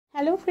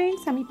Hello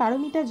friends, আমি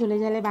পারমিতা ঝোলে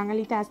ঝালে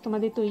বাঙালিতে আজ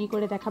তোমাদের তৈরি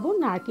করে দেখাবো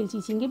নারকেল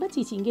চিচিঙ্গে বা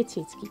চিচিঙ্গের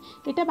ছেচকি।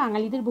 এটা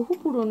বাঙালিদের বহু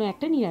পুরনো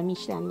একটা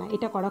নিরামিষ রান্না।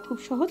 এটা করা খুব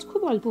সহজ,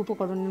 খুব অল্প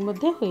উপকরণের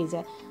মধ্যে হয়ে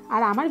যায়।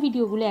 আর আমার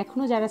ভিডিওগুলো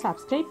এখনও যারা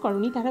সাবস্ক্রাইব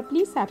করোনি তারা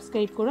প্লিজ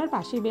সাবস্ক্রাইব করো, আর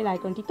পাশের বেল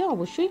আইকনটিতে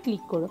অবশ্যই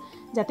ক্লিক করো,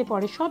 যাতে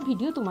পরে সব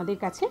ভিডিও তোমাদের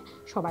কাছে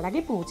সবার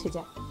আগে পৌঁছে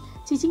যায়।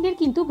 চিচিঙ্গের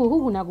কিন্তু বহু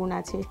গুণাগুণ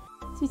আছে।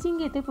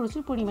 চিচিঙ্গেতে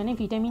প্রচুর পরিমাণে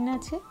ভিটামিন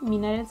আছে,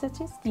 মিনারেলস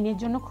আছে, স্কিনের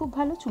জন্য খুব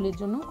ভালো, চুলের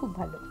জন্য খুব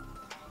ভালো।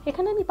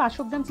 এখানে আমি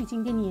 500 গ্রাম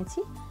চিচিঙ্গে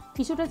নিয়েছি।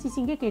 কিছুটা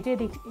চিচিঙ্গে কেটে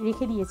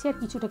রেখে দিয়েছি, আর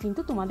কিছুটা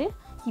কিন্তু তোমাদের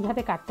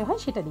কিভাবে কাটতে হয়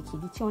সেটা দেখিয়ে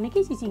দিচ্ছি।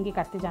 অনেকেই চিচিঙ্গে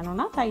কাটতে জানো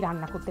না, তাই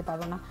রান্না করতে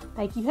পারো না,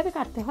 তাই কিভাবে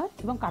কাটতে হয়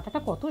এবং কাটাটা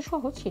কত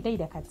সহজ সেটাই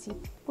দেখাচ্ছি।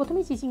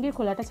 প্রথমে চিচিঙ্গের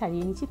খোলাটা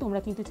ছাড়িয়ে নিচ্ছি, তোমরা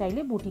কিন্তু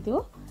চাইলে বটিতেও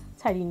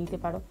ছাড়িয়ে নিতে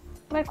পারো।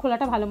 এবার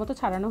খোলাটা ভালো মতো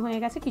ছাড়ানো হয়ে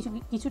গেছে,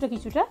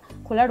 কিছুটা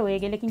খোলা রয়ে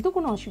গেলে কিন্তু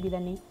কোনো অসুবিধা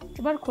নেই।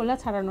 এবার খোলা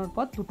ছাড়ানোর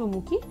পর দুটো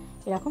মুখি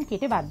এরকম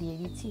কেটে বাদ দিয়ে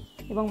দিচ্ছি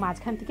এবং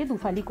মাঝখান থেকে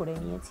দুফালি করে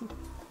নিয়েছি।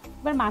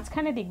 এবার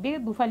মাঝখানে দেখবে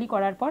দুফালি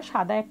করার পর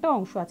সাদা একটা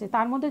অংশ আছে,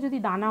 তার মধ্যে যদি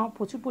দানা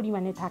প্রচুর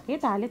পরিমাণে থাকে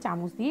তাহলে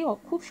চামচ দিয়ে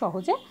খুব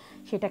সহজে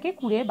সেটাকে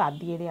কুড়ে বাদ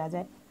দিয়ে দেওয়া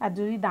যায়, আর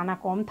যদি দানা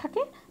কম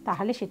থাকে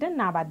তাহলে সেটা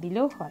না বাদ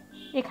দিলেও হয়।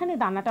 এখানে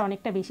দানাটা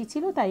অনেকটা বেশি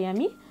ছিল, তাই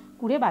আমি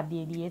কুড়ে বাদ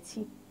দিয়ে দিয়েছি।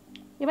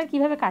 এবার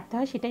কিভাবে কাটতে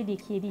হয় সেটাই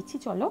দেখিয়ে দিচ্ছি।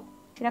 চলো,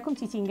 এরকম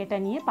চিচিঙ্গেটা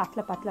নিয়ে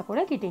পাতলা পাতলা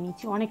করে কেটে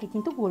নিচ্ছি। অনেকে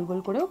কিন্তু গোল গোল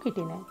করেও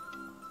কেটে নেয়।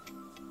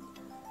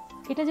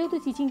 এটা যেহেতু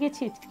চিচিঙ্গের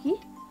ছেচকি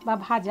বা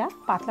ভাজা,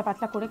 পাতলা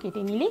পাতলা করে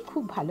কেটে নিলেই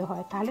খুব ভালো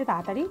হয়, তাহলে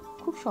তাড়াতাড়ি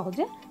খুব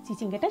সহজে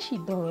চিচিঙ্গেটা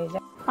সিদ্ধ হয়ে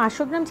যায়।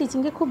 500 গ্রাম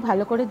চিচিঙ্গে খুব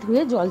ভালো করে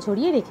ধুয়ে জল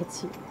ঝরিয়ে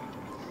রেখেছি।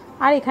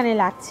 আর এখানে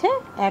লাগছে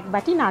 1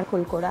 বাটি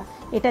নারকেল কোড়া,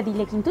 এটা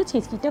দিলে কিন্তু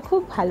ছেচকিটা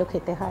খুব ভালো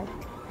খেতে হয়।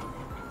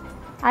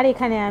 আর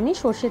এখানে আমি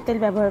সর্ষের তেল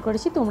ব্যবহার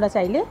করেছি, তোমরা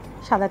চাইলে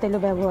সাদা তেলও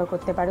ব্যবহার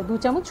করতে পারো। 2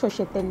 চামচ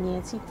সর্ষের তেল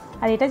নিয়েছি।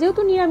 আর এটা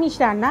যেহেতু নিরামিষ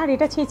রান্না আর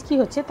এটা ছেচকি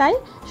হচ্ছে, তাই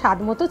স্বাদ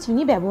মতো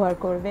চিনি ব্যবহার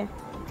করবে।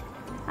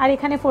 আর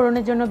এখানে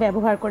ফোড়নের জন্য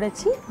ব্যবহার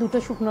করেছি 2টো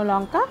শুকনো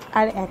লঙ্কা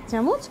আর 1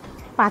 চামচ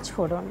পাঁচ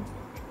ফোড়ন,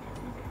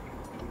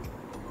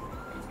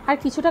 আর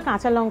কিছুটা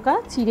কাঁচা লঙ্কা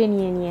চিড়ে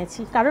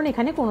নিয়েছি, কারণ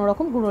এখানে কোনো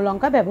রকম গুঁড়ো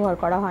লঙ্কা ব্যবহার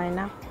করা হয়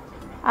না।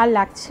 আর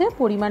লাগছে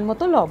পরিমাণ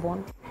মতো লবণ।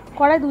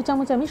 কড়ায় 2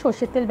 চামচ আমি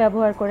সর্ষের তেল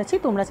ব্যবহার করেছি,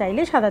 তোমরা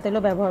চাইলে সাদা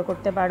তেলও ব্যবহার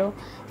করতে পারো।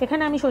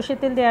 এখানে আমি সর্ষের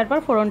তেল দেওয়ার পর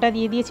ফোড়নটা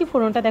দিয়ে দিয়েছি।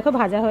 ফোড়নটা দেখো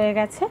ভাজা হয়ে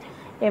গেছে।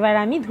 এবার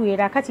আমি ধুয়ে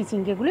রাখা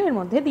চিচিঙ্গেগুলো এর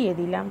মধ্যে দিয়ে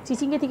দিলাম।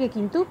 চিচিঙ্গে থেকে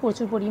কিন্তু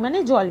প্রচুর পরিমাণে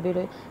জল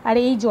বেরোয়, আর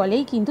এই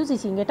জলেই কিন্তু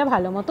চিচিঙ্গেটা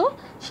ভালো মতো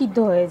সিদ্ধ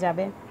হয়ে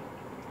যাবে।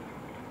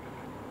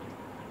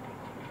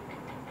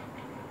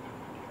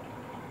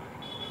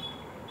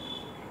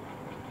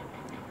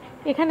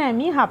 এখানে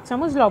আমি 1/2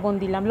 চামচ লবণ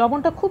দিলাম।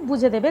 লবণটা খুব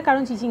বুঝে দেবে,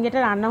 কারণ চিচিঙ্গেটা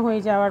রান্না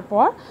হয়ে যাওয়ার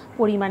পর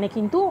পরিমাণে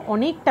কিন্তু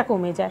অনেকটা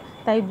কমে যায়,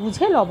 তাই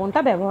বুঝে লবণটা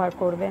ব্যবহার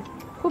করবে।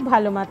 খুব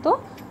ভালো মতো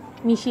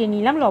মিশিয়ে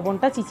নিলাম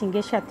লবণটা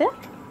চিচিঙ্গের সাথে।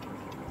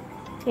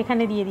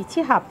 এখানে দিয়ে দিচ্ছি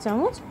 1/2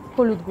 চামচ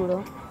হলুদ গুঁড়ো।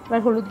 এবার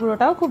হলুদ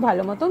গুঁড়োটাও খুব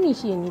ভালো মতো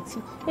মিশিয়ে নিচ্ছি।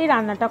 এই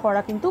রান্নাটা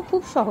করা কিন্তু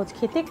খুব সহজ,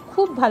 খেতে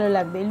খুব ভালো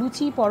লাগবে,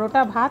 লুচি,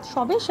 পরোটা, ভাত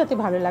সবের সাথে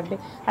ভালো লাগবে।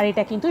 আর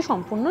এটা কিন্তু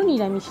সম্পূর্ণ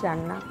নিরামিষ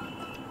রান্না।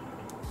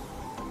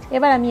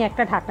 এবার আমি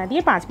একটা ঢাকনা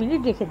দিয়ে 5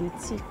 মিনিট রেখে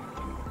দিচ্ছি।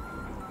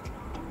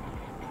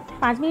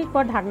 5 মিনিট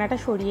পর ঢাকনাটা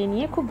সরিয়ে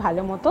নিয়ে খুব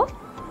ভালো মতো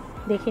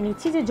দেখে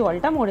নিচ্ছি যে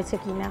জলটা মরেছে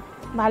কিনা।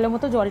 ভালো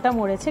মতো জলটা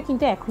মরেছে,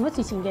 কিন্তু এখনও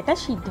চিচিঙ্গেটা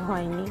সিদ্ধ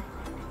হয়নি।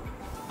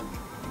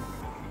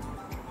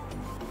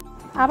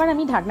 আবার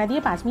আমি ঢাকনা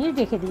দিয়ে 5 মিনিট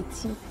রেখে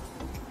দিচ্ছি।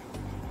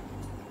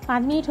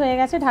 5 মিনিট হয়ে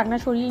গেছে, ঢাকনা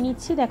সরিয়ে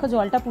নিচ্ছি। দেখো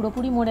জলটা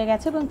পুরোপুরি মরে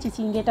গেছে এবং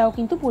চিচিঙ্গেটাও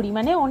কিন্তু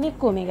পরিমাণে অনেক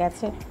কমে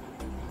গেছে।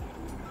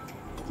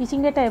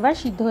 চিচিঙ্গেটা এবার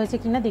সিদ্ধ হয়েছে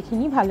কিনা দেখে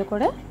নিই ভালো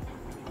করে।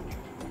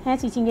 হ্যাঁ,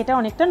 চিচিঙ্গেটা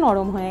অনেকটা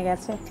নরম হয়ে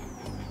গেছে।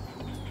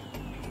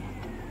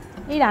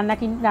 এই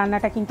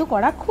রান্নাটা কিন্তু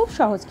করা খুব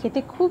সহজ, খেতে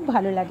খুব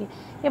ভালো লাগে।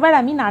 এবার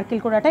আমি নারকেল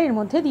কোড়াটা এর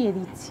মধ্যে দিয়ে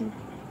দিচ্ছি।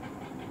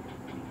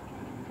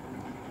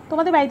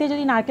 তোমাদের বাড়িতে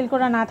যদি নারকেল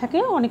কোড়া না থাকে,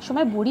 অনেক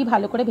সময় বড়ি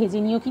ভালো করে ভেজে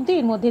নিয়েও কিন্তু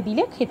এর মধ্যে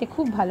দিলে খেতে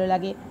খুব ভালো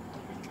লাগে।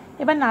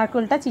 এবার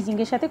নারকেলটা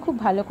চিচিঙ্গের সাথে খুব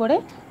ভালো করে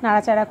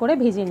নাড়াচাড়া করে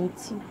ভেজে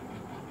নিচ্ছি।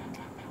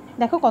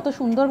 দেখো কত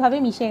সুন্দরভাবে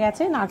মিশে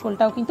গেছে,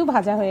 নারকেলটাও কিন্তু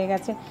ভাজা হয়ে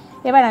গেছে।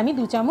 এবার আমি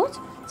 2 চামচ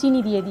চিনি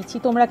দিয়ে দিচ্ছি।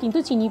 তোমরা কিন্তু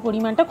চিনির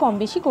পরিমাণটা কম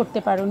বেশি করতে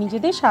পারো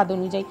নিজেদের স্বাদ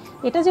অনুযায়ী।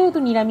 এটা যেহেতু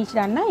নিরামিষ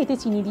রান্না, এতে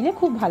চিনি দিলে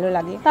খুব ভালো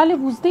লাগে। তাহলে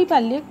বুঝতেই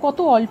পারলে কত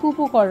অল্প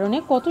উপকরণে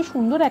কত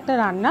সুন্দর একটা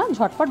রান্না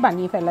ঝটপট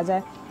বানিয়ে ফেলা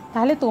যায়।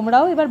 তাহলে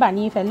তোমরাও এবার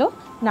বানিয়ে ফেলো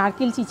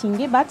নারকেল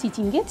চিচিঙ্গে বা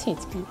চিচিঙ্গে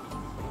ছেচকি।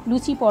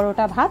 লুচি,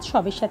 পরোটা, ভাত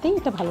সবের সাথেই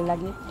এটা ভালো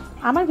লাগে।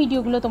 আমার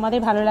ভিডিওগুলো তোমাদের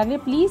ভালো লাগলে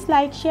প্লিজ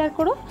লাইক শেয়ার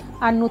করো,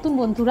 আর নতুন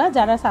বন্ধুরা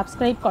যারা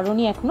সাবস্ক্রাইব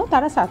করোনি এখনও,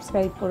 তারা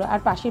সাবস্ক্রাইব করো, আর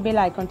পাশে বেল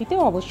আইকনটিতে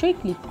অবশ্যই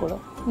ক্লিক করো।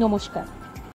 নমস্কার।